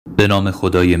به نام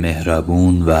خدای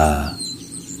مهربون و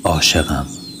عاشقم.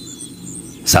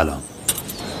 سلام.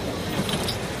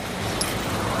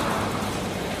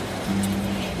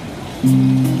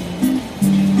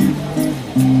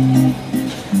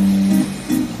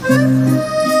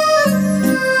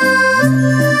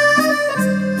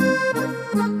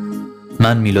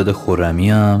 من میلاد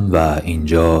خرمی‌ام و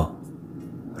اینجا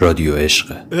رادیو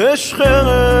عشقه. عشقت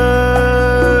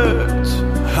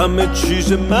همه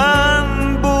چیز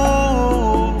من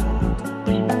بود،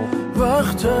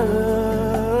 وقت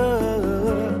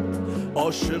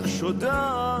عاشق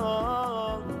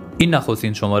شدم. این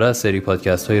نخستین شماره از سری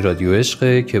پادکست های رادیو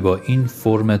عشقه که با این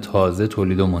فرم تازه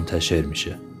تولید و منتشر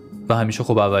میشه و همیشه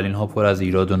خب اولین ها پر از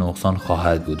ایراد و نقصان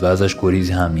خواهد بود و ازش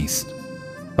گریزی هم نیست.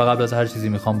 و قبل از هر چیزی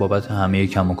میخوام بابت همه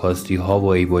کم و کاستی ها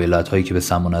و عیب و علت هایی که به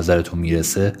سم و نظرتون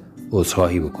میرسه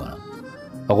عذرخواهی بکنم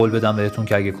و قول بدم بهتون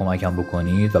که اگه کمکم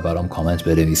بکنید و برام کامنت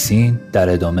بنویسین در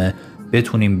ادامه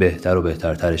بتونیم بهتر و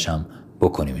بهترترش هم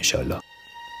بکنیم انشالله.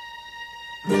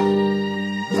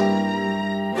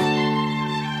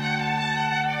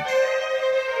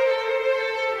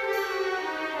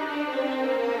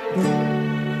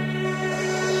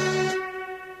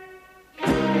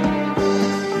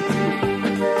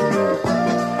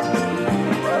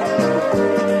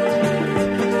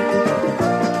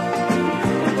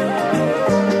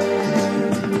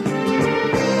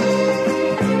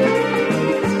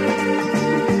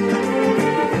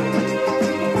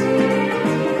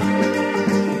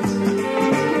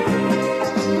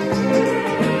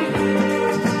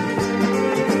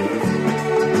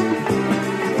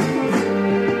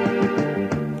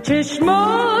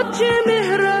 چشمات چه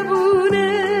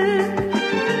مهربونه،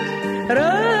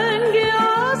 رنگ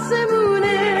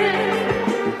آسمونه،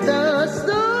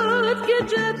 دستات که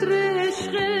جتر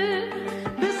عشقه،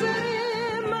 به سر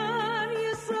من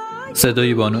یه سایه.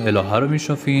 صدای بانو الهه رو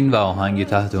میشنفین و آهنگی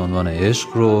تحت عنوان عشق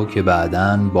رو که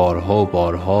بعداً بارها و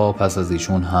بارها پس از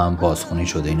ایشون هم بازخوانی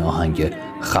شده. این آهنگ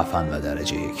خفن و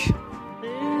درجه یک.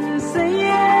 قصه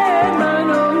من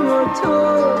و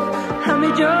تو همه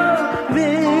جا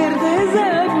ورد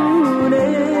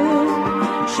زبونه،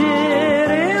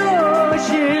 شعر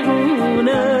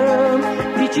عاشقونم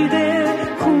پیچیده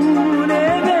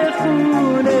خونه به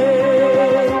خونه.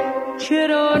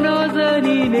 چرا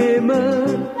نازنین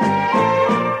من،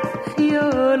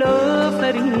 خیال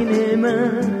آفرین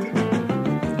من،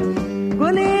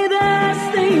 گل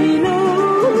دست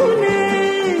اینونه،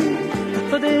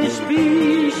 خودش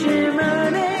پیش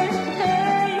منه،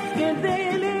 حیف که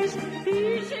دلش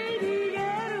پیش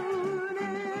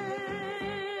دیگرونه.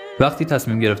 وقتی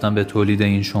تصمیم گرفتم به تولید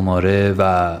این شماره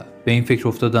و به این فکر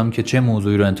افتادم که چه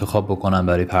موضوعی رو انتخاب بکنم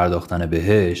برای پرداختن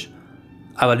بهش،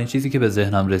 اولین چیزی که به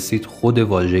ذهنم رسید خود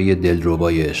واژه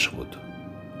دلربای عشق بود.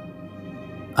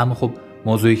 اما خب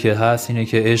موضوعی که هست اینه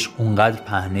که عشق اونقدر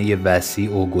پهنه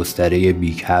وسیع و گستره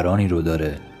بیکرانی رو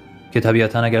داره که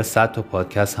طبیعتاً اگر 100 تا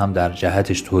پادکست هم در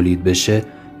جهتش تولید بشه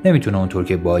نمیتونه اونطور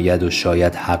که باید و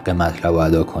شاید حق مطلب رو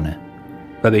ادا کنه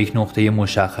و به یک نقطه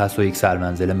مشخص و یک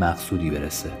سرمنزل مقصودی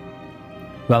برسه.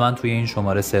 و من توی این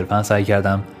شماره صرفاً سعی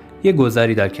کردم یه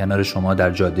گذری در کنار شما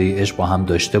در جاده عشق با هم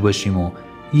داشته باشیم و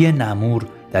یه نمور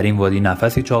در این وادی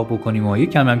نفسی چاق بکنیم و یه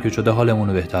کمی هم که شده حالمون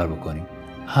رو بهتر بکنیم.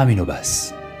 همینو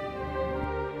بس.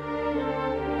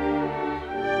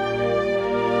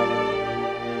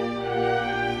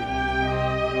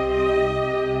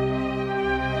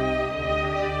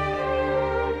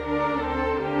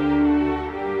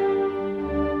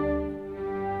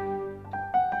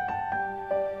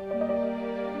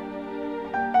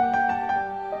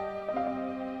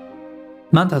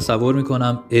 من تصور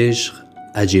میکنم عشق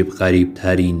عجیب غریب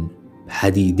ترین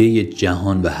پدیده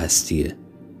جهان و هستیه.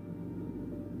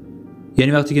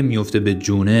 یعنی وقتی که میفته به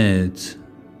جونت،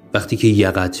 وقتی که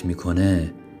یقت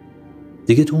میکنه،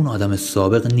 دیگه تو اون آدم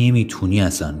سابق نمیتونی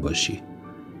اصلا باشی.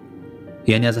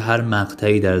 یعنی از هر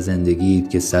مقطعی در زندگیت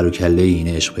که سر و کله این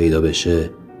عشق پیدا بشه،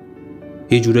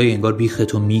 یه جورایی انگار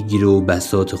بیختو میگیره و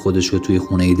بساط خودش رو توی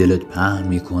خونه دلت پهن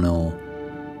میکنه و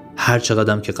هر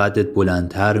چقدر که قدت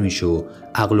بلندتر میشه و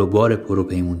عقل و بار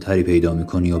پروپیمونتری پیدا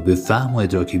میکنی و به فهم و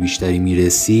ادراکی بیشتری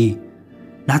میرسی،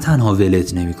 نه تنها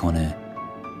ولت نمیکنه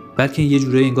بلکه یه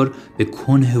جوری انگار به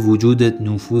کنه وجودت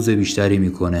نفوذ بیشتری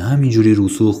میکنه، همینجوری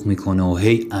رسوخ میکنه و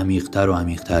هی عمیق‌تر و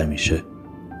عمیق‌تر میشه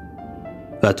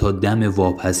و تا دم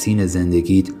واپسین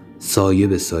زندگیت سایه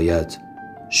به سایت،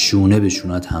 شونه به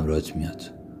شونت همراهت میاد.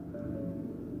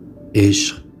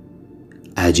 عشق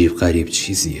عجیب غریب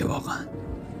چیزیه واقعا.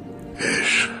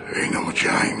 عشق اینو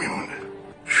جنگ میمونه.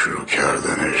 شروع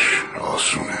کردنش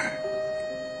آسونه،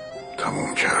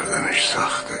 تموم کردنش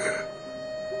سخته،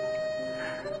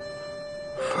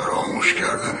 فراموش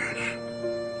کردنش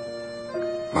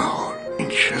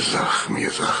چه زخمی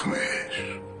زخمش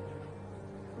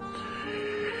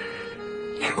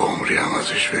که عمری هم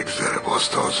ازش بگذره باز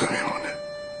تازه میمونه،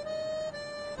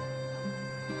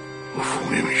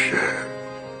 عفونی میشه،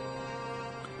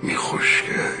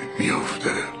 میخشکه، میفته،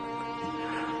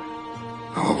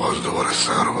 اما باز دوباره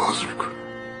سر باز میکنه.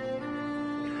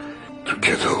 تو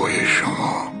کتابای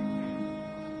شما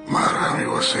مرهمی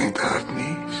واسه این درد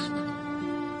نیست؟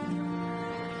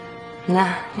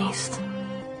 نه نیست.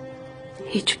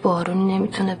 هیچ بارونی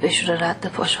نمیتونه بشوره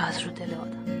رد پاشو از رو دل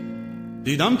آدم.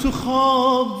 دیدم تو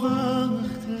خواب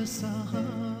وقت سحر.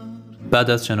 بعد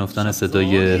از شنفتن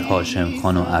صدای هاشم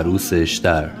خان و عروسش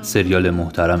در سریال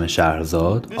محترم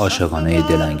شهرزاد عاشقانه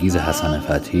دلانگیز حسن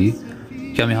فتحی،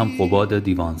 کمی هم قباد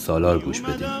دیوان سالار گوش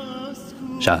بدیم.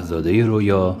 شهزاده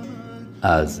رویا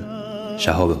از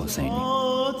شهاب حسینی.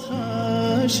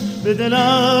 آتش به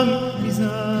دلم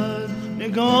میزد،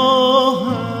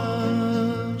 نگاهش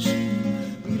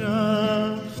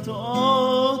میرفت،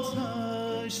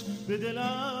 آتش به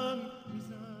دلم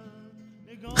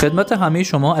میزد. خدمت همه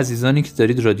شما عزیزانی که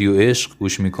دارید رادیو عشق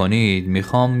گوش میکنید،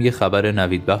 میخوام یه خبر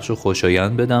نوید بخش و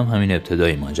خوشایند بدم همین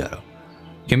ابتدای ماجرا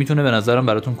که میتونه به نظرم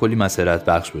براتون کلی مسرت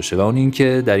بخش باشه، و اون این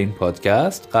که در این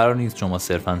پادکست قرار نیست شما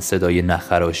صرفاً صدای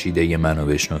نخراشیده منو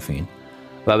بشنوین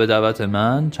و به دعوت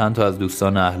من چند تا از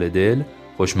دوستان اهل دل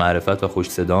خوش معرفت و خوش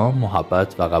صدا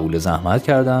محبت و قبول زحمت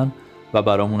کردن و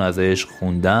برامون از عشق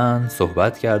خوندن،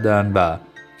 صحبت کردن و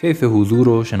کیف حضور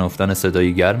و شنفتن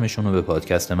صدای گرمشون رو به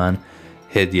پادکست من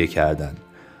هدیه کردن.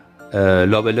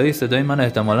 لابلای صدای من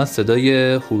احتمالاً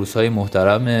صدای خروس‌های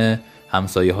محترم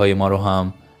همسایه‌های ما رو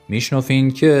هم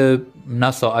میشنفین که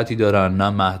نه ساعتی دارن نه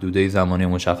محدوده زمانی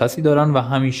مشخصی دارن و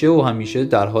همیشه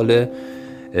در حال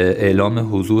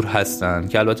اعلام حضور هستن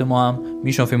که البته ما هم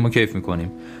میشنفیم و کیف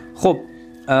میکنیم. خب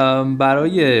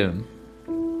برای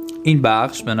این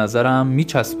بخش به نظرم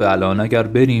میچسبه الان اگر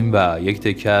بریم و یک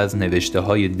تکه از نوشته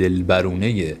های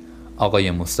دلبرونه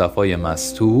آقای مصطفی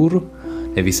مستور،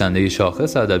 نویسنده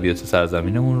شاخص ادبیات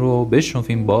سرزمینمون رو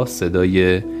بشنفیم با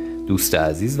صدای دوست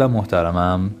عزیز و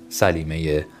محترمم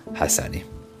سلیمه حسنی.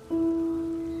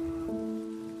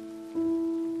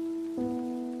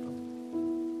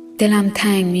 دلم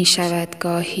تنگ می شود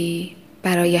گاهی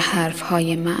برای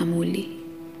حرفهای معمولی،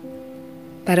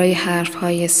 برای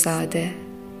حرفهای ساده،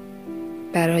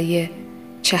 برای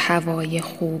چه هوای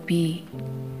خوبی،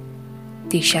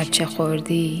 دیشب چه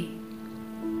خوردی،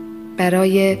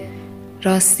 برای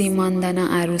راستی ماندن و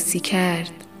عروسی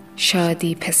کرد،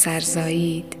 شادی پسر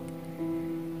زایید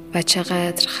و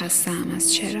چقدر خستم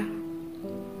از چرا،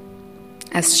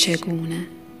 از چگونه،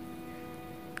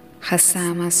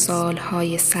 خستم از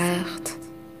سالهای سخت،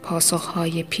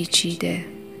 پاسخهای پیچیده،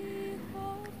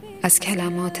 از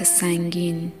کلمات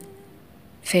سنگین،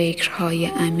 فکرهای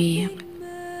عمیق،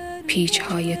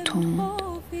 پیچهای تند،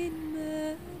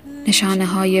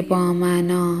 نشانه‌های با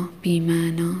معنا بی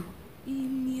معنا.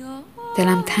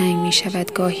 دلم تنگ می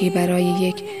شود گاهی برای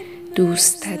یک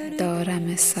دوستت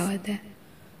دارم ساده،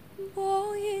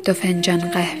 2 فنجان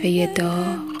قهوه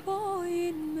داغ،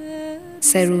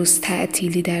 3 روز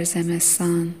تعطیلی در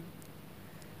زمستان،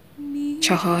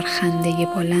 4 خنده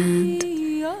بلند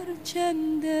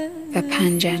و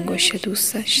 5 انگشت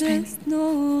دوست داشتنی.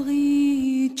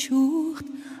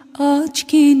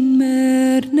 Açkin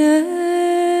mernem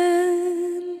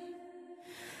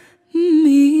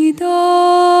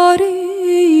midari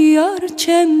yar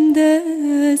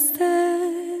çemdeste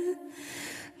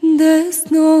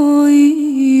desnoi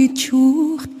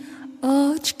çuxt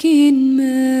açkin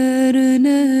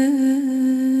mernem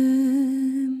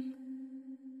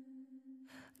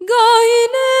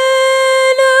gaynelim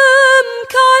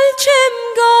kalçem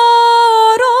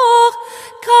garog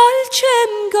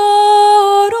kalçem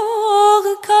garog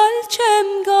kalçem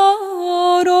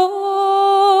garog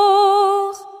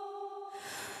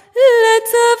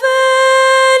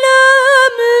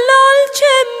letvelem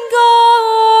lalçem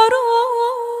garog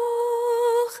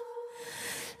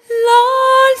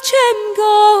lalçem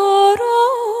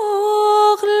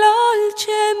garog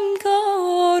lalçem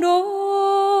garog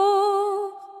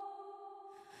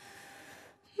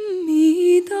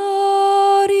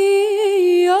midari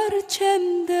yarçem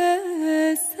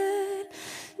desel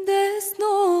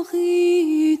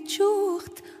desnoği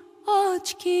çuxt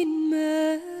açkin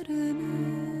merene.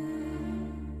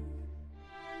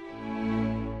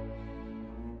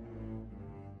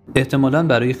 احتمالاً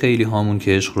برای خیلی هامون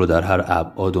که عشق رو در هر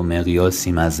ابعاد و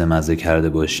مقیاسی مزه کرده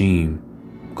باشیم،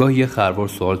 گاهی یه خروار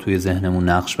سوال توی ذهنمون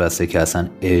نقش بسته که اصلا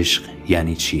عشق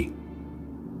یعنی چی؟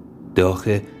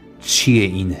 داخل چیه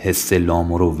این حس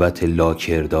لامروت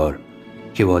لاکردار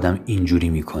که با آدم اینجوری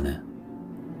میکنه؟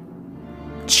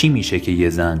 چی میشه که یه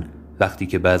زن وقتی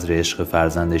که بذر عشق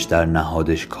فرزندش در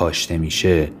نهادش کاشته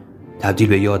میشه تبدیل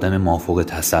به یه آدم مافوق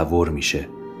تصور میشه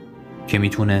که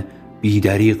میتونه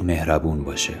بی‌دریغ مهربون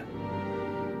باشه،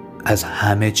 از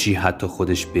همه چی حتی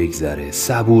خودش بگذره،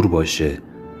 صبور باشه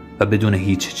و بدون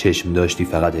هیچ چشم داشتی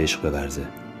فقط عشق بورزه.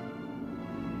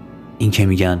 این که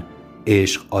میگن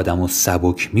عشق آدمو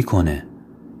سبک میکنه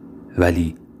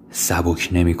ولی سبک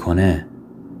نمیکنه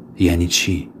یعنی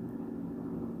چی؟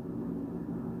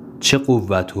 چه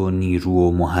قوت و نیرو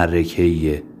و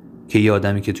محرکه‌ایه که یه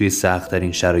آدمی که توی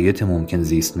سخت‌ترین شرایط ممکن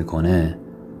زیست میکنه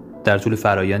در طول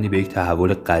فرایندی به یک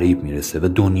تحول غریب میرسه و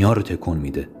دنیا رو تکون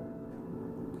میده.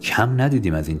 کم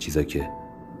ندیدیم از این چیزا که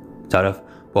طرف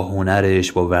با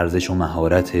هنرش، با ورزش و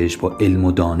مهارتش، با علم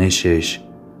و دانشش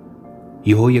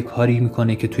یه کاری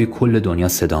میکنه که توی کل دنیا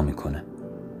صدا میکنه.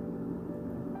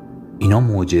 اینا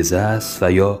معجزه است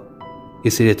و یا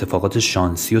یه سری اتفاقات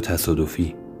شانسی و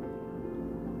تصادفی؟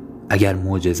 اگر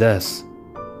معجزه است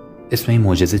اسم این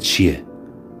معجزه چیه؟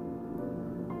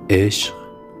 عشق؟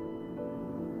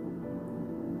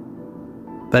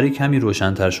 برای کمی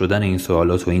روشن‌تر شدن این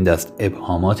سوالات و این دست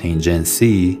ابهامات این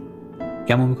جنسی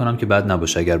گمان میکنم که بد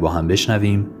نباشه اگر با هم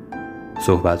بشنویم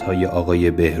صحبت‌های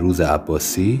آقای بهروز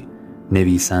عباسی،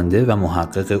 نویسنده و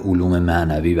محقق علوم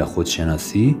معنوی و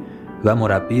خودشناسی و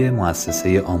مربی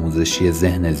مؤسسه آموزشی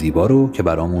ذهن زیبا رو که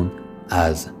برامون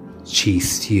از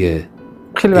چیستی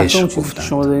خیلی وقتا عشق اون چیزی که گفتن.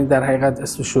 شما دارین در حقیقت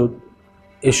اسمشو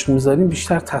عشق میذارین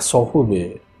بیشتر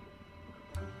تصاحبه.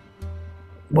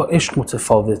 با عشق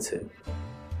متفاوته.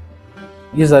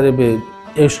 یه ذره به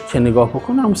عشق که نگاه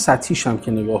بکنم، اما سطحیش هم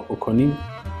که نگاه بکنیم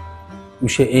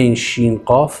میشه عین شین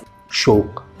قاف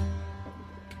شوق.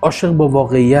 عاشق با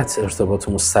واقعیت ارتباط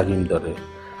مستقیم داره.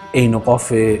 عین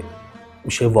قاف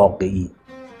میشه واقعی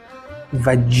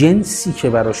و جنسی که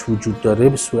براش وجود داره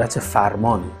به صورت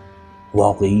فرمانه،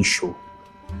 واقعی شو.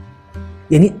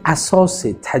 یعنی اساس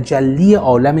تجلی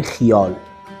عالم خیال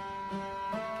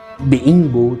به این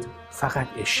بود فقط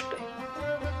عشقه.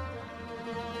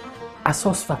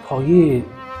 اساس و پایه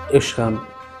عشقم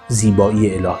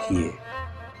زیبایی الهیه.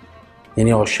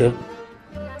 یعنی عاشق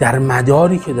در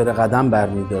مداری که داره قدم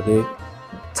برمی‌داره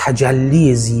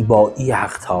تجلی زیبایی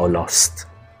حق تعالی است.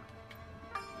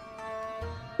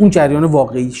 اون جریان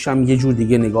واقعیش هم یه جور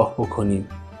دیگه نگاه بکنیم،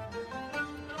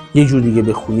 یه جور دیگه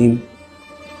بخونیم،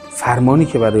 فرمانی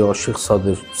که برای عاشق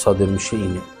صادر میشه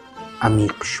اینه: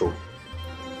 عمیق شو.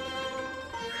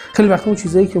 خیلی وقتا اون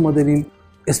چیزایی که ما داریم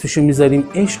اسمشو میذاریم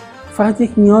عشق فقط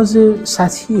یک نیاز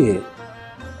سطحیه.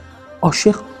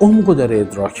 عاشق عمقو داره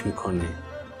ادراک میکنه،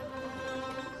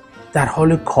 در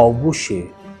حال کاوشه،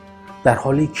 در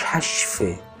حال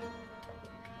کشفه.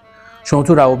 شما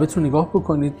تو روابط رو نگاه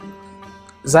بکنید،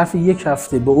 ظرف یک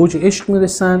هفته به اوج عشق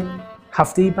میرسن،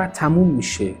 هفته بعد تموم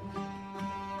میشه.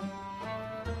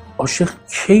 عاشق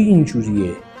کی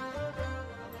اینجوریه؟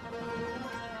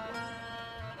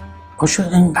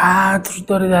 عاشق انقدر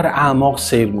داره در اعماق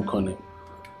سیر میکنه.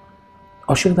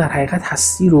 عاشق در حقیقت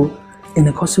هستی رو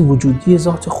انعکاس وجودی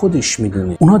ذات خودش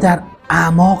میدونه. اونا در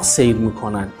اعماق سیر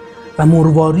میکنن و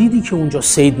مرواریدی که اونجا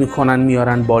سیر میکنن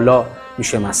میارن بالا،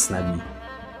 میشه مثنوی،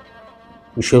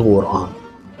 میشه قرآن،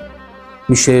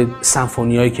 میشه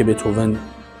سمفونیایی که بتوون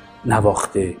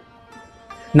نواخته،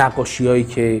 نقاشیایی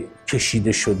که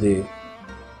کشیده شده.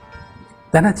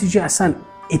 در نتیجه اصلا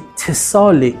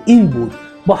اتصال این بود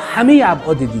با همه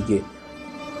ابعاد دیگه،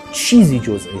 چیزی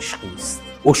جز عشق نیست.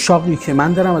 عشاقی که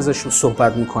من دارم ازشون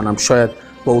صحبت میکنم شاید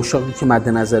با عشاقی که مد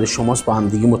نظر شماست با هم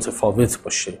دیگه متفاوت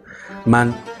باشه.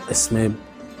 من اسم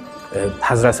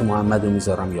حضرت محمد رو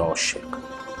میذارم یا عاشق،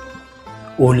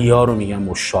 اولیا رو میگم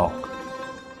عشاق.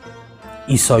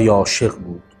 عیسی عاشق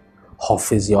بود،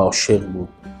 حافظ عاشق بود،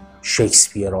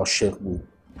 شکسپیر عاشق بود،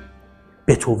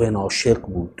 بتوون عاشق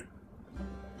بود،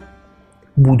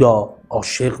 بودا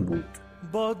عاشق بود.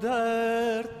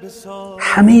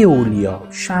 همه اولیا،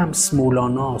 شمس،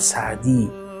 مولانا،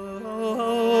 سعدی.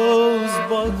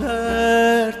 با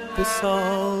درد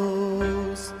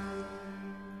بساز،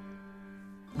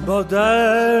 با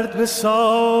درد بساز،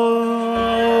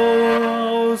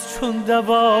 چون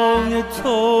دوای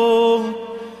تو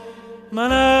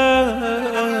منم،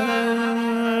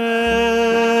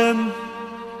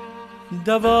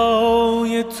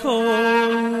 دوای تو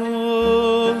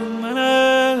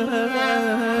منم،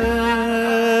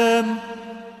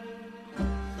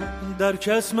 در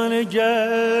کس من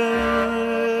گرف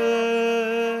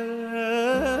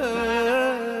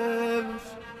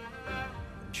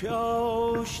که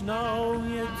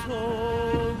آشنای تو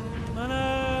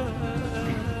منم.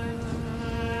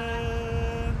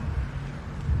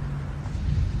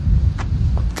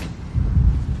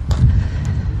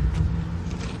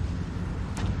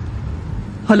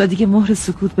 حالا دیگه مهر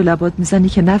سکوت به لبات میزنی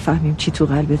که نفهمیم چی تو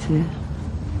قلبته.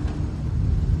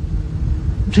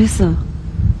 رضا،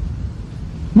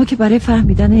 ما که برای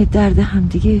فهمیدن درد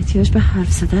همدیگه احتیاج به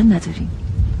حرف زدن نداریم.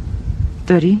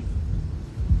 داری؟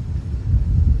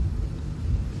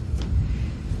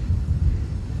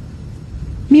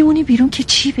 میمونی بیرون که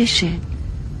چی بشه؟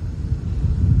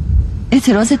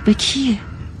 اعتراضت به کیه؟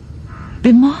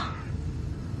 به ما؟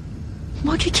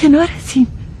 ما که کنارتیم.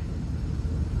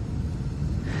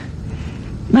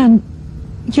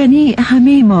 یعنی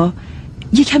همه ما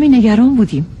یه کمی نگران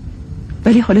بودیم،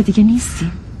 ولی حالا دیگه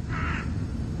نیستیم،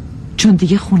 چون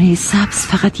دیگه خونه سبز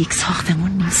فقط یک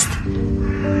ساختمون نیست،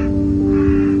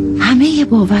 همه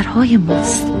باورهای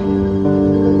ماست،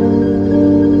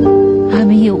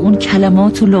 همه اون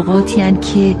کلمات و لغاتی هن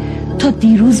که تا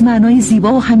دیروز معنای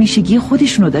زیبا و همیشگی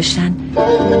خودشونو داشتن،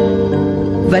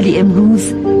 ولی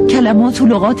امروز کلمات و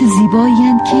لغات زیبایی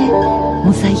هن که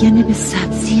مزین به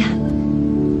سبزی هن.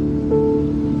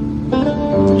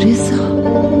 رضا،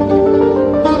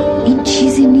 این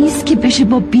چیزی نیست که بشه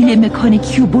با بیل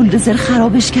مکانیکی و بولدوزر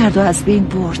خرابش کرد و از بین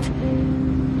برد.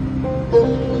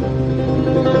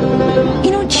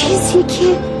 این اون چیزیه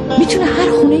که میتونه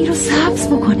هر خونه ای رو سبز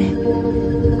بکنه،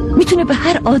 میتونه به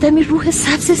هر آدمی روح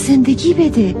سبز زندگی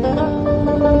بده.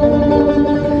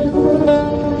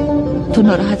 تو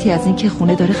ناراحتی از این که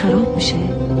خونه داره خراب میشه؟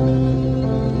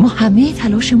 ما همه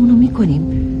تلاشمون رو میکنیم،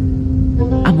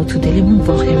 اما تو دلمون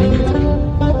واهمه نداریم.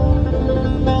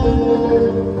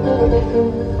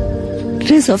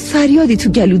 رضا، فریادی تو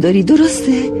گلو داری،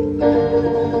 درسته؟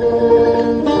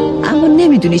 اما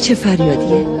نمیدونی چه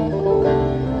فریادیه.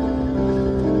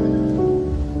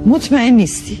 مطمئن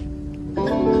نیستی،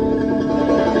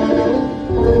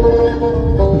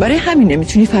 برای همین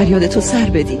نمیتونی فریادتو سر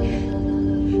بدی.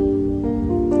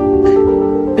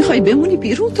 میخوای بمونی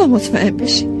بیرون تا مطمئن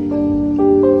بشی.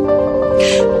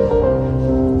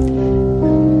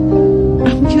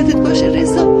 اما یادت باشه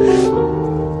رضا،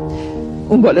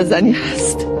 اون بالا زنی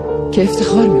هست که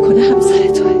افتخار میکنه همسر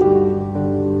توه.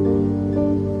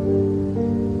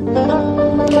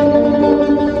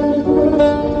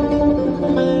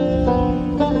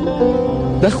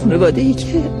 و خانواده‌ای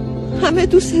که همه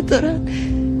دوست دارن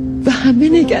و همه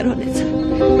نگرانتن،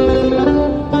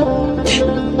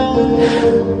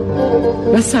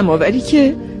 و سماوری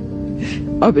که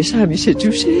آبش همیشه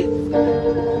جوشه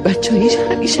و چایش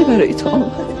همیشه برای تو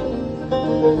آماده.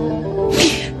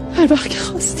 هر وقت که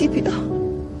خواستی بیا.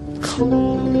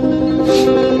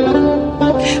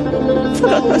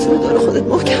 فقط بس رو دار خودت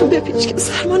محکم بپیچ که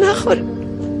سرما نخوره.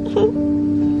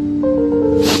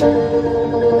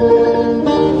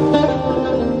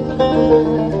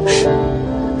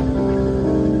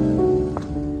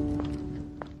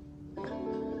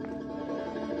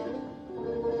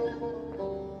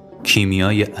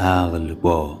 کیمیای عقل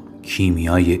با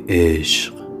کیمیای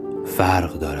عشق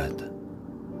فرق دارد.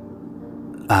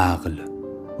 عقل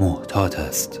محتاط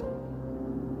است،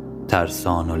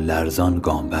 ترسان و لرزان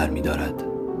گام بر می دارد.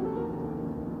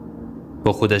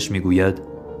 با خودش می گوید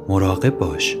مراقب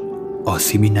باش،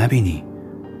 آسیبی نبینی.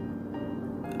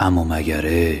 اما مگر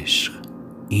عشق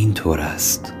این طور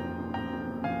است؟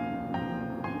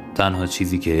 تنها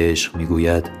چیزی که عشق می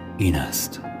گوید این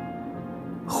است: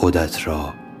 خودت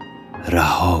را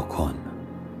رها کن،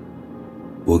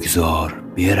 بگذار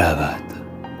برود.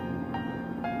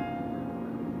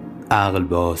 عقل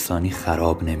به آسانی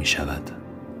خراب نمی شود،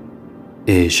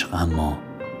 عشق اما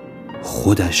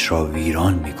خودش را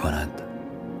ویران می کند.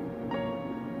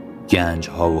 گنج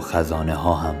ها و خزانه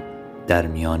ها هم در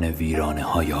میان ویرانه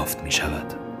ها یافت می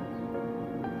شود.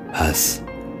 پس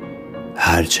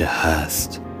هرچه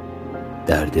هست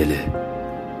در دل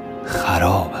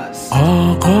خراب است.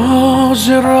 آغاز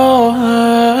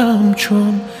راهم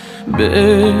چون به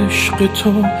عشق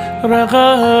تو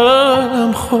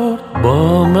رقم خورد،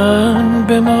 با من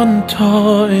بمان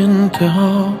تا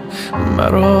انتها،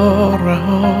 مرا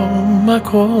رها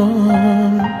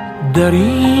مکن. در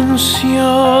این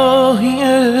سیاهی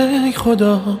ای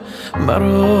خدا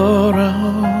مرا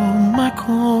رها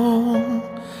مکن.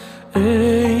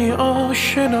 ای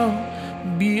آشنا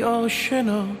بی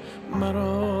آشنا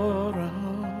مرا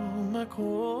رها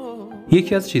مکن.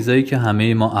 یکی از چیزایی که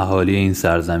همه ما اهالی این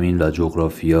سرزمین و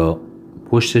جغرافیا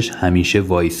پشتش همیشه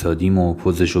وایسادیم و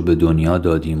پوزشو به دنیا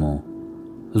دادیم و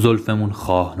زلفمون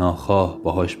خواه ناخواه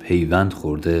باهاش پیوند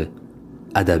خورده،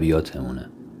 ادبیاتمونه.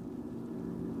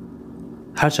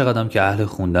 هر چقدرم که اهل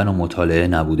خوندن و مطالعه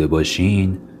نبوده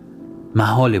باشین،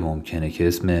 محال ممکنه که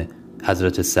اسم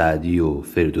حضرت سعدی و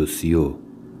فردوسی و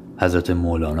حضرت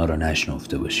مولانا را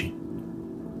نشنفته باشین.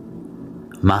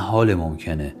 محال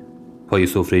ممکنه پای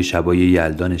سفره شبای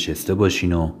یلدا نشسته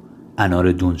باشین و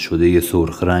انار دون شده یه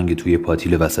سرخ رنگ توی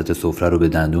پاتیل وسط سفره رو به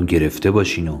دندون گرفته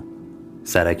باشین و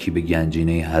سرکی به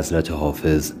گنجینه حضرت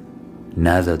حافظ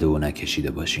نزده و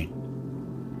نکشیده باشین.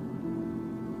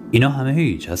 اینا همه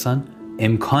هیچ، اصلا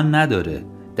امکان نداره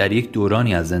در یک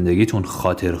دورانی از زندگیتون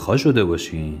خاطرخواه شده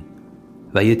باشین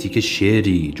و یه تیکه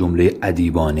شعری، جمله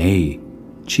ادیبانه‌ای،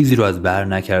 چیزی رو از بر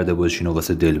نکرده باشین و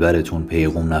واسه دلبرتون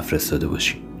پیغام نفرستاده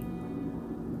باشین.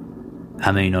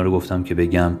 همه اینا رو گفتم که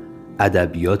بگم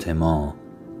ادبیات ما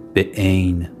به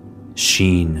عین،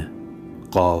 شین،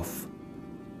 قاف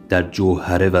در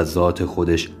جوهره و ذات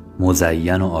خودش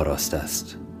مزین و آراسته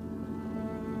است.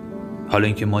 حالا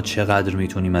اینکه ما چقدر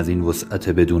میتونیم از این وسعت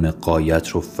بدون غایت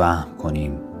رو فهم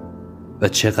کنیم و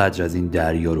چقدر از این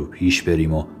دریا رو پیش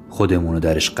بریم و خودمون رو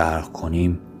درش غرق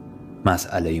کنیم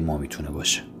مسئله ما میتونه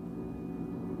باشه.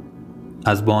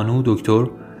 از بانو دکتر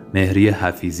مهری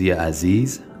حفیظی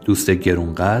عزیز، دوست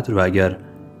گرونقدر، و اگر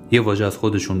یه واژه از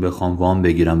خودشون بخوام وام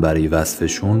بگیرم برای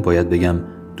وصفشون باید بگم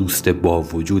دوست با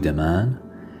وجود من،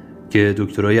 که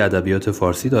دکترای ادبیات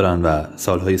فارسی دارن و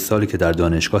سالی که در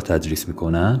دانشگاه تدریس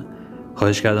میکنن.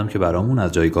 خواهش کردم که برامون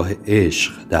از جایگاه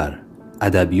عشق در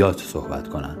ادبیات صحبت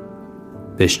کنن.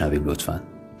 بشنویم لطفاً.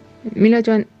 میلا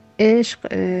جان،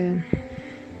 عشق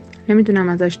نمیدونم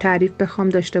ازش تعریف بخوام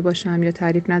داشته باشم یا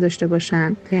تعریف نداشته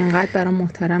باشم. اینقدر برام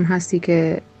محترم هستی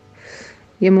که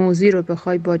یه موضوعی رو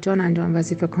بخوای با جان انجام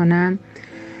وظیفه کنم.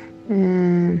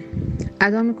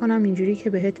 ادا میکنم اینجوری که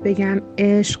بهت بگم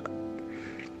عشق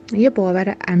یه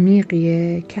باور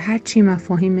عمیقیه که هرچی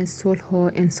مفاهیم صلح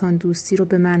و انسان دوستی رو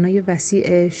به معنای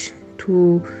وسیعش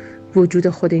تو وجود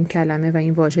خود این کلمه و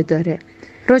این واژه داره.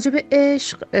 راجب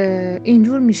عشق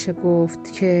اینجور میشه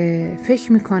گفت که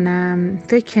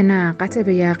فکر نه قطع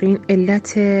به یقین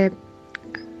علت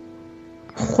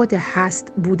خود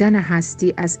هست بودن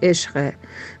هستی از عشقه.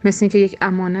 مثل اینکه یک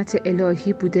امانت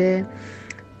الهی بوده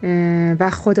و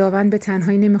خداوند به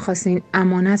تنهایی نمیخواسته این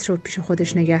امانت رو پیش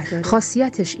خودش نگه داره.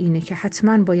 خاصیتش اینه که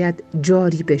حتما باید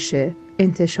جاری بشه،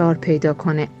 انتشار پیدا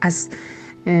کنه از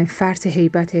فرط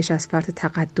هیبتش، از فرط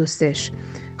تقدسش.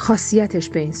 خاصیتش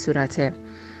به این صورته.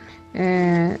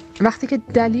 وقتی که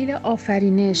دلیل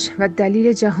آفرینش و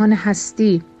دلیل جهان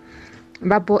هستی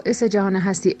و باعث جهان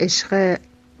هستی عشق،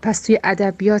 پس توی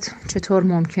ادبیات چطور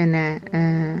ممکنه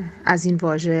از این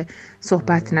واژه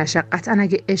صحبت نشه؟ قطعا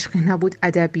اگه عشقی نبود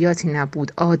ادبیاتی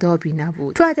نبود، آدابی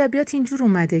نبود. تو ادبیات اینجور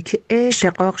اومده که عشق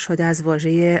اشتقاق شده از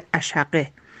واژه عشقه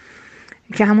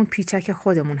که همون پیچک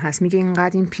خودمون هست. میگه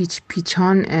اینقدر این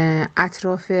پیچان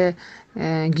اطراف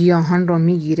گیاهان رو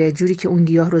میگیره، جوری که اون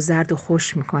گیاه رو زرد و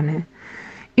خوش میکنه.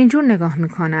 اینجور نگاه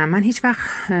میکنم من. هیچ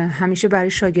وقت همیشه برای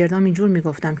شاگردام اینجور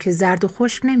میگفتم که زرد و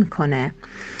خشک نمیکنه،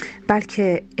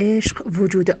 بلکه عشق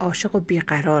وجود عاشق رو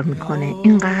بیقرار میکنه.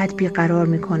 اینقدر بیقرار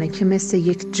میکنه که مثل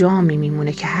یک جامی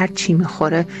میمونه که هر چی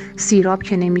میخوره سیراب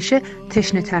که نمیشه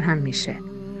تشنه تر هم میشه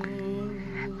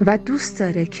و دوست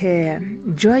داره که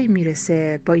جایی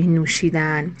میرسه با این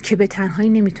نوشیدن که به تنهایی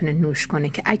نمیتونه نوش کنه،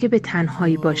 که اگه به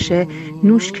تنهایی باشه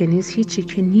نوش که نیست، هیچی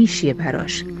که نیشیه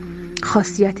براش.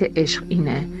 خاصیت عشق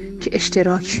اینه که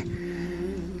اشتراک،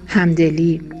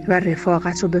 همدلی و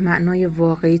رفاقت رو به معنای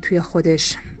واقعی توی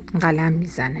خودش قلم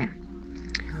میزنه.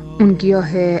 اون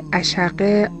گیاه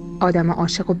عشقه آدم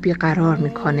عاشق رو بیقرار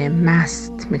میکنه،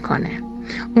 مست میکنه.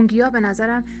 اون گیاه به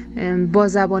نظرم با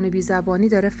زبان بی زبانی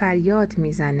داره فریاد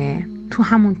میزنه تو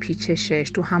همون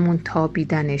پیچشش، تو همون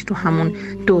تابیدنش، تو همون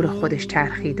دور خودش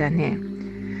چرخیدنه،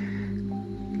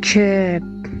 که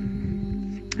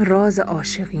راز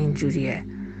عاشقی اینجوریه.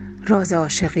 راز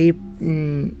عاشقی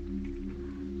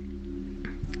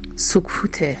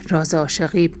سکوته، راز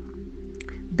عاشقی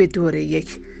به دور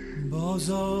یک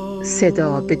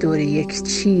صدا، به دور یک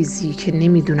چیزی که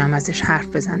نمیدونم ازش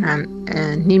حرف بزنم،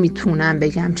 نمیتونم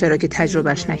بگم چرا که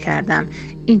تجربهش نکردم.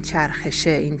 این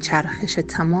چرخش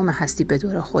تمام هستی به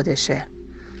دور خودشه.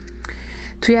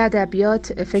 توی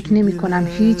ادبیات فکر نمی کنم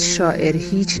هیچ شاعر،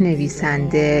 هیچ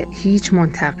نویسنده، هیچ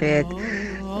منتقد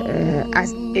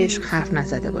از عشق حرف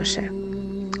نزده باشه.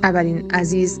 اولین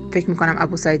عزیز فکر می کنم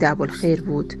ابوسعید ابوالخیر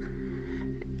بود.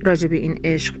 راجع به این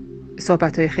عشق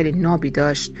صحبت‌های خیلی نابی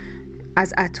داشت.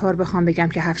 از عطار بخوام بگم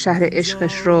که 7 شهر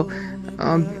عشقش رو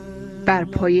بر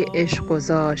پای عشق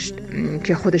گذاشت،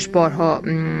 که خودش بارها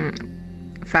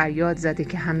فریاد زده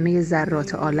که همه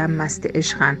ذرات عالم مست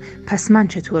عشقن، پس من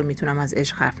چطور میتونم از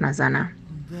عشق حرف نزنم؟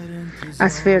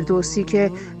 از فردوسی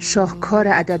که شاهکار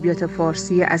ادبیات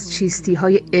فارسی از چیستی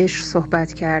های عشق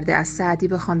صحبت کرده. از سعدی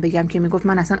بخوام بگم که میگفت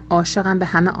من اصلا عاشقم به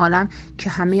همه عالم که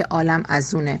همه عالم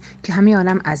از اونه، که همه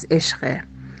عالم از عشقه.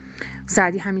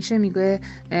 سعدی همیشه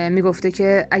میگفته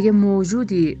که اگه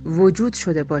موجودی وجود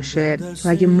شده باشه و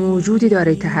اگه موجودی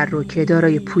دارای تحرکه،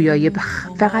 دارای پویایی،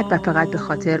 فقط و فقط به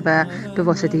خاطر و به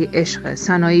واسطه عشق.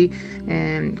 سنایی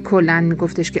کلاً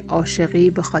میگفتش که عاشقی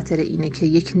به خاطر اینه که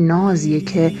یک نازیه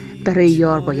که برای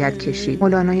یار باید کشید.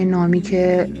 مولانای نامی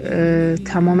که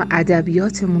تمام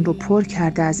ادبیاتمون رو پر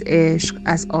کرده از عشق،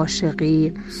 از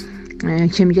عاشقی،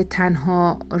 که میگه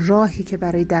تنها راهی که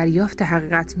برای دریافت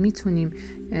حقیقت میتونیم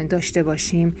داشته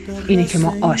باشیم اینه که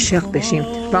ما عاشق بشیم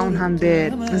و اون هم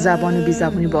به زبان و بی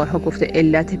زبانی بارها گفته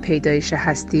علت پیدایش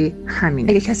هستی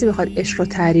همینه. اگه کسی بخواد عشق رو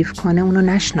تعریف کنه اونو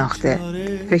نشناخته.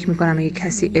 فکر میکنم اگه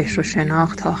کسی عشق رو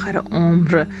شناخت تا آخر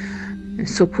عمر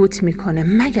سکوت میکنه،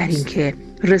 مگر اینکه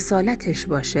رسالتش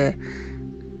باشه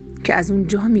که از اون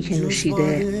جامی که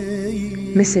نوشیده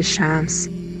مثل شمس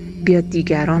بیاد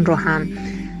دیگران رو هم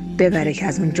ببره که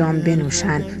از اون جام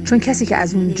بنوشن. چون کسی که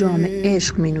از اون جام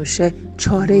عشق می نوشه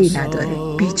چاره‌ای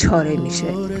نداره، بیچاره میشه.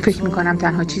 فکر میکنم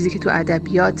تنها چیزی که تو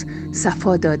ادبیات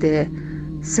صفا داده،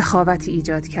 سخاوتی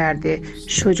ایجاد کرده،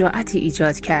 شجاعتی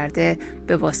ایجاد کرده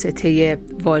به واسطه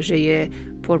واژه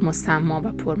پرمسما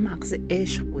و پرمغز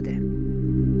عشق بوده.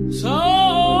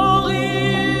 ساقی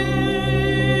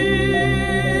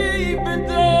به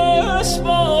دست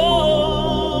باش،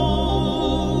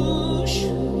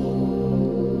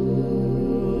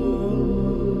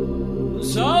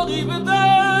 ساقی به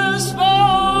دست باش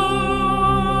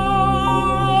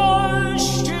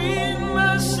که این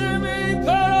مصر می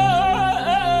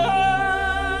پرست،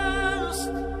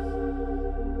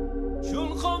 چون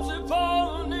خمز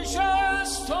پا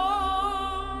نشست تا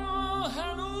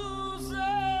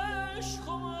هنوزش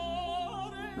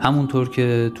خماره. همونطور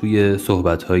که توی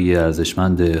صحبت‌های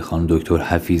ارزشمند خانم دکتر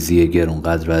حفیظی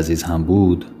گرانقدر عزیز هم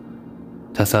بود،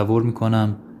 تصور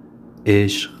میکنم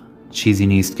عشق چیزی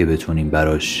نیست که بتونیم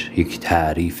براش یک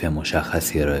تعریف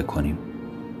مشخصی ارائه کنیم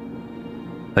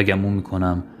و گمون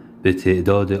میکنم به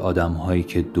تعداد آدم‌هایی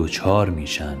که دوچار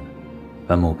میشن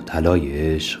و مبتلای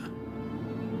عشق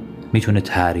میتونه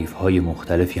تعریف‌های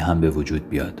مختلفی هم به وجود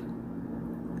بیاد.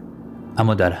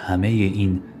 اما در همه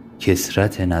این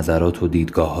کثرت نظرات و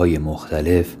دیدگاه‌های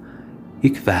مختلف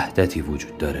یک وحدتی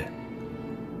وجود داره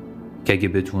که اگه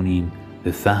بتونیم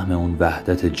به فهم اون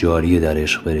وحدت جاری در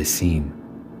عشق برسیم،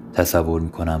 تصور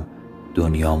میکنم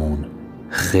دنیامون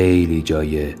خیلی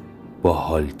جای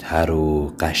باحالتر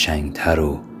و قشنگتر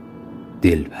و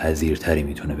دلپذیرتری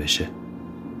میتونه بشه.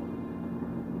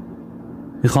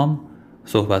 میخوام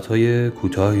صحبت‌های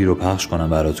کوتاهی رو پخش کنم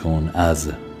براتون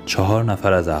از 4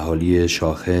 نفر از اهالی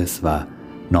شاخص و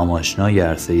ناماشنای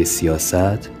عرصه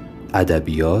سیاست،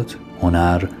 ادبیات،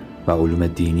 هنر و علوم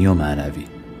دینی و معنوی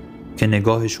که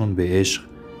نگاهشون به عشق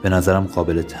به نظرم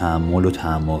قابل تأمل و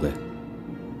تعمقه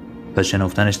و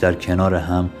شنفتنش در کنار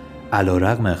هم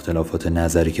علیرغم اختلافات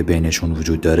نظری که بینشون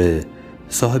وجود داره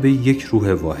صاحب یک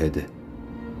روح واحده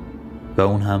و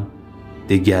اون هم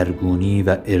دگرگونی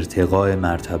و ارتقاء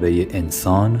مرتبه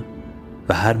انسان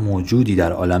و هر موجودی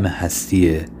در عالم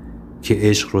هستیه که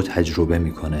عشق رو تجربه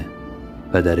میکنه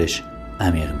و درش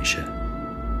عمیق میشه.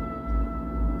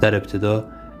 در ابتدا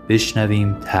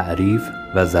بشنویم تعریف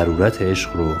و ضرورت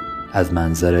عشق رو از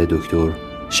منظر دکتر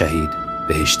شهید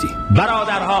بهشتی.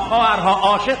 برادرها،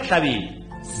 خواهرها، عاشق شوید.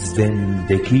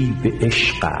 زندگی به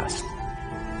عشق است.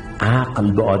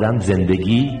 عقل به آدم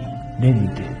زندگی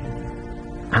نمیده.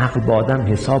 عقل به آدم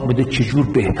حساب میده چجور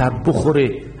بهتر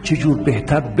بخوره، چجور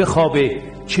بهتر بخوابه،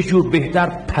 چجور بهتر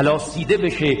پلاسیده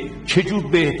بشه، چجور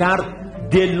بهتر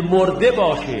دل مرده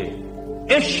باشه.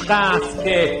 عشق است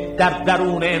که در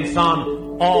درون انسان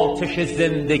آتش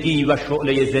زندگی و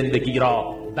شعله زندگی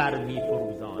را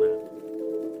برمی‌فروزاند.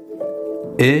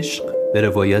 عشق به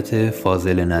روایت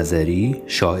فاضل نظری،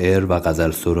 شاعر و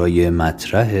غزلسرای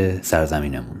مطرح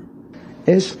سرزمینمون.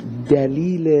 عشق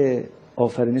دلیل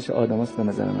آفرینش آدم هست به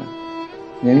نظر من.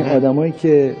 یعنی آدمایی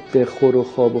که به خور و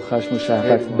خواب و خشم و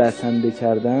شهوت بسنده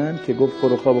کردن که گفت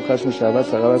خور و خواب و خشم و شهوت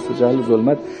فقط از جهل و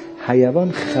ظلمت،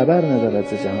 حیوان خبر ندارد از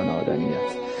جهان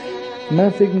آدمیت. من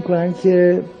فکر میکنم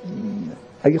که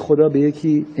اگه خدا به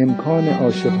یکی امکان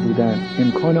عاشق بودن،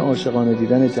 امکان عاشقانه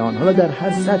دیدن جهان، حالا در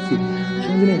هر سطحی،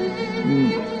 چون می‌بینید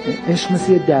عشق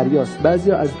مثل یه دریاست،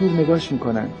 بعضیا از دور نگاش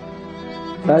میکنن،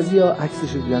 بعضیا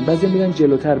عکسش رو دیدن، بعضیا میرن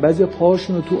جلوتر، بعضیا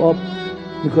پاهاشون رو تو آب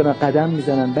میکنن، قدم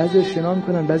میزنن، بعضیا شنا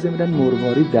میکنن، بعضیا میرن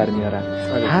مروارید در میارن.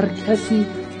 هر کسی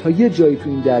تا یه جایی تو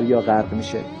این دریا غرق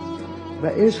میشه و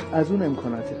عشق از اون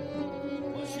امکاناته.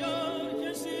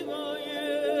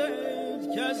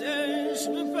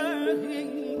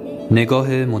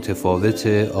 نگاه متفاوت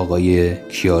آقای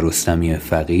کیارستمی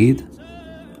فقید،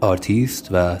 آرتیست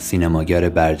و سینماگر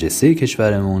برجسته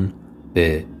کشورمون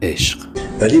به عشق.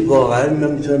 ولی واقعا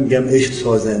من میتونم بگم عشق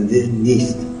سازنده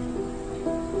نیست،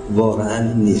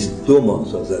 واقعا نیست. 2 ماه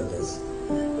سازنده است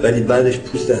ولی بعدش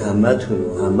پوست همتون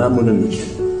و هممونو میکنه،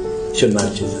 چه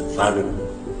مرد چه زن فرق نمیکنه.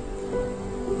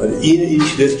 ولی این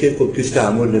چیزی که خب کسی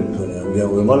تحمل نمیکنه.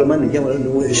 میگم مال من میگم الان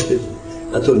نوع عشق،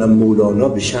 حتی مولانا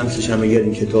به شمسش هم اگر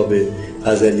این کتاب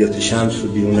غزلیات شمس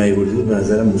رو بیرون نیاورده بود به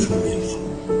نظرم مفهوم نیست.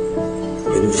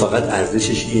 یعنی فقط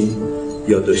ارزشش این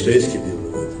یادداشتایی است که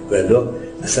بیرون اومد. ولی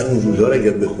اصلا اون روزا رو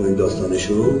اگر بخونید داستانش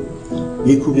رو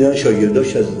میکوبیدن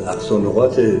شاگرداش از اقصا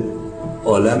نقاط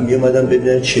عالم میومدن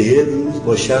ببینن 40 روز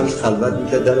با شمس خلوت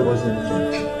میکرد، در باز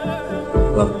نمیکرد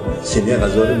و سینه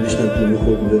غذا رو میشتن تو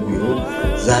میخورد میداد بیرون.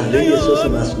 ذره احساس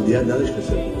مسئولیت نداشت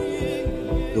پسر.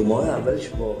 2 ماه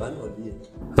اولش واقعا عالیه.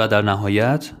 و در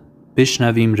نهایت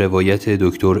بشنویم روایت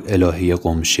دکتر الهی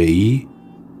قمشه‌ای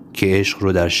که عشق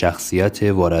رو در شخصیت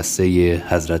وارثه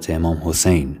حضرت امام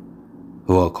حسین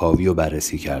واکاوی و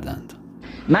بررسی کردند.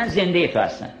 من زنده تو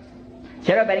هستم.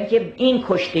 چرا؟ برای اینکه این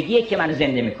کشتگیه که منو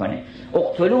زنده میکنه.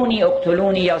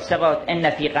 اقتلونی یا ثقات ان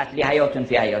فی قتلی حیات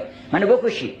فی حیات. منو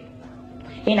بکشید.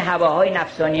 این هواهای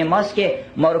نفسانی ماست که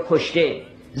ما رو کشته.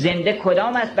 زنده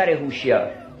کدام است برای هوشیار؟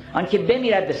 آن که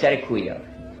بمیرد به سر کویار.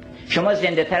 شما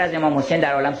زنده تر از امام حسین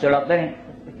در عالم سراغ دارین؟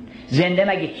 زنده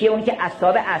مگه کیه؟ اون که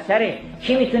اصحاب اثره.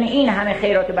 کی میتونه این همه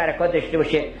خیرات و برکات داشته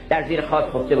باشه در زیر خاک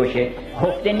خفته باشه؟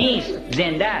 خفته نیست،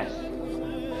 زنده است.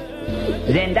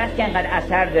 زنده است که انقدر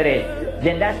اثر داره،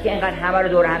 زنده است که انقدر همه رو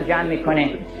دور هم جمع میکنه.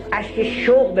 اشک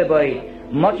شوق ببارید.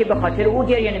 ما که به خاطر او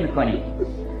گریه نمیکنیم،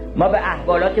 ما به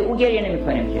احوالات او گریه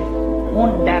نمیکنیم که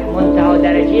اون در منتها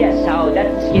درجه از سعادت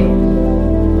است که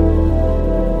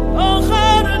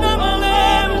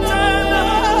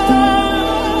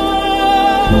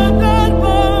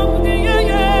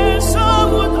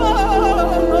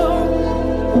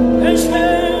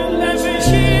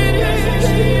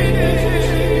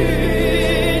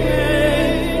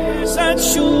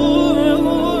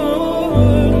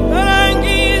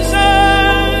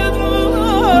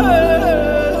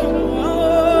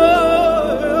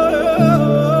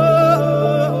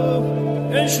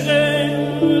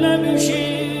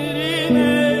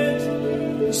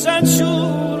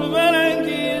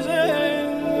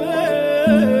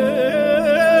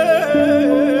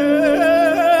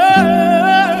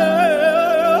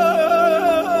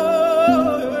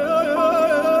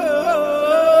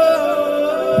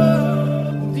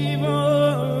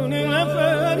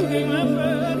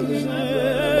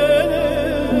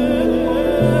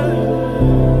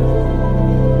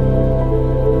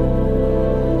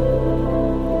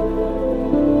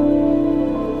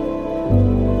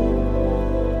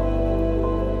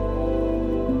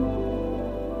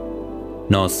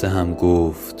ناسه هم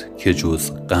گفت که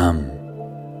جز غم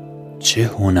چه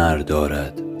هنر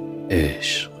دارد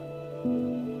عشق.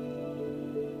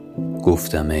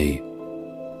 گفتم ای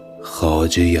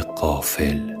خواجه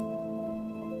غافل،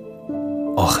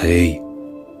 آخه ای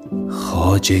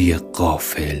خواجه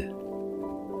غافل،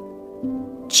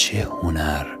 چه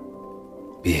هنر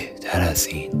بهتر از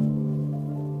این؟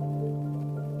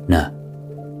 نه،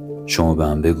 شما به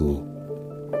هم بگو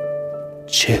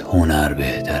چه هنر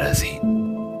بهتر از این؟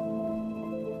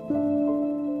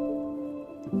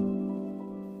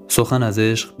 سخن از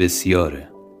عشق بسیاره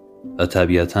و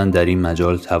طبیعتاً در این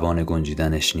مجال توان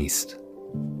گنجیدنش نیست.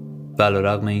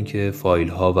 علیرغم اینکه فایل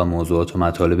ها و موضوعات و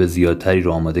مطالب زیادتری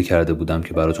رو آماده کرده بودم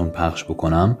که براتون پخش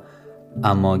بکنم،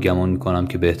 اما گمان میکنم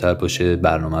که بهتر باشه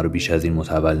برنامه رو بیش از این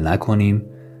مطول نکنیم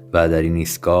و در این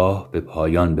ایستگاه به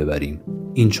پایان ببریم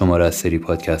این شماره از سری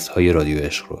پادکست های رادیو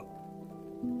عشق رو.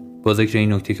 با ذکر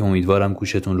این نکته که امیدوارم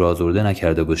گوشتون رو آزرده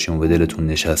نکرده باشیم و به دلتون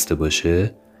نشسته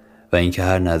باشه و اینکه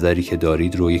هر نظری که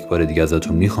دارید رو یک بار دیگه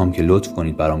ازتون میخوام که لطف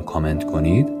کنید برام کامنت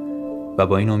کنید و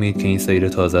با این امید که این سیر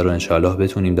تازه رو انشاءالله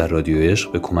بتونیم در رادیو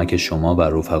عشق به کمک شما و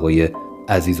رفقای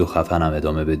عزیز و خفنم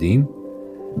ادامه بدیم.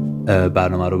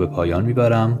 برنامه رو به پایان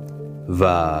میبرم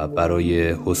و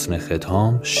برای حسن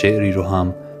ختام شعری رو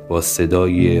هم با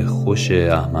صدای خوش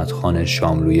احمد خان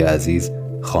شاملوی عزیز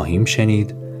خواهیم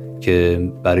شنید که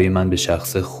برای من به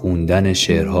شخص خوندن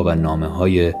شعرها و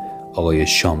نامه‌های آقای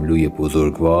شاملوی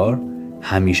بزرگوار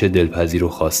همیشه دلپذیر و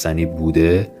خواستنی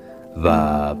بوده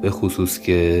و به خصوص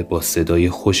که با صدای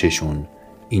خوششون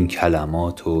این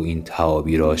کلمات و این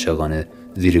تعابیر عاشقانه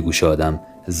زیر گوش آدم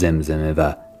زمزمه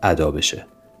و ادا بشه.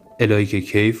 الهی که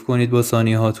کیف کنید با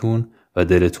ثانیه هاتون و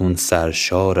دلتون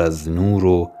سرشار از نور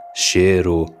و شعر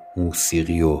و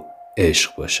موسیقی و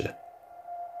عشق باشه.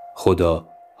 خدا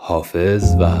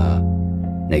حافظ و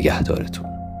نگهدارتون.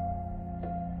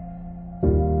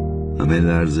 همه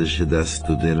لرزش دست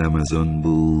و دلم از آن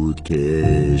بود که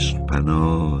عشق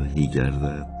پناهی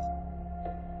گردد،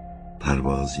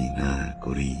 پروازی نه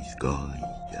گریزگاهی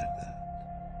گردد.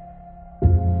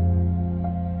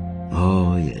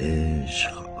 آی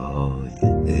عشق آی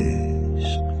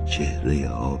عشق چهره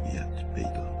آبیت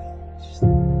پیدا نیست.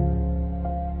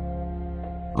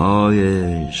 آی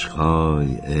عشق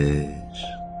آی عشق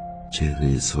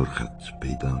چهره سرخت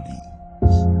پیدا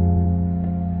نیست.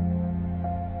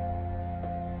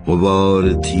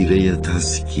 غبار تیره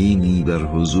تسکینی بر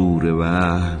حضور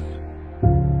وهم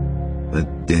و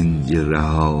دنج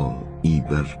رهایی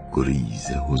بر گریز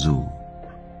حضور.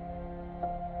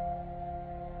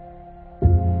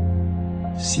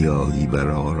 سیاهی بر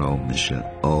آرامش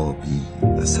آبی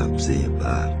و سبزه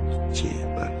برگ چه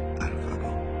بر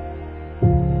ارغوان.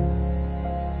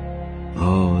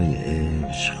 آی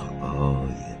عشق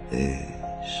آی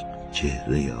عشق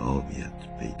چهره آبیت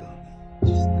پیدا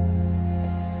نیست.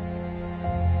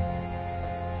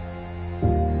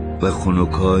 و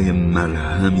خنکای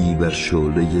مرهمی بر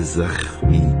شعله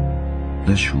زخمی،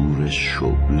 نه شور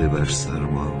شعله بر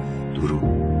سرمای درو.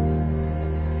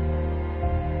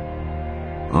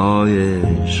 آی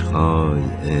عشق آی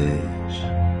عشق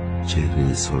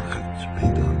چهره سرخت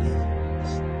پیدا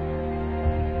نیست.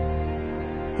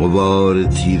 غبار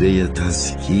تیره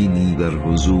تسکینی بر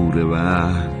حضور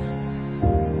وهم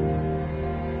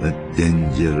و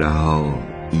دنج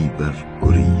رهایی بر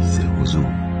گریز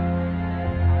حضور.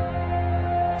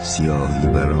 سیاهی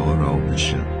بر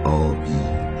آرامش آبی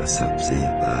و سبزه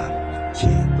برگ چه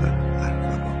بر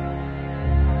ارغوان.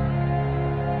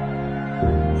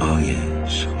 آی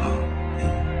عشق آی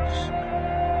عشق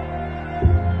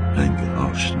رنگ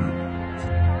آشنا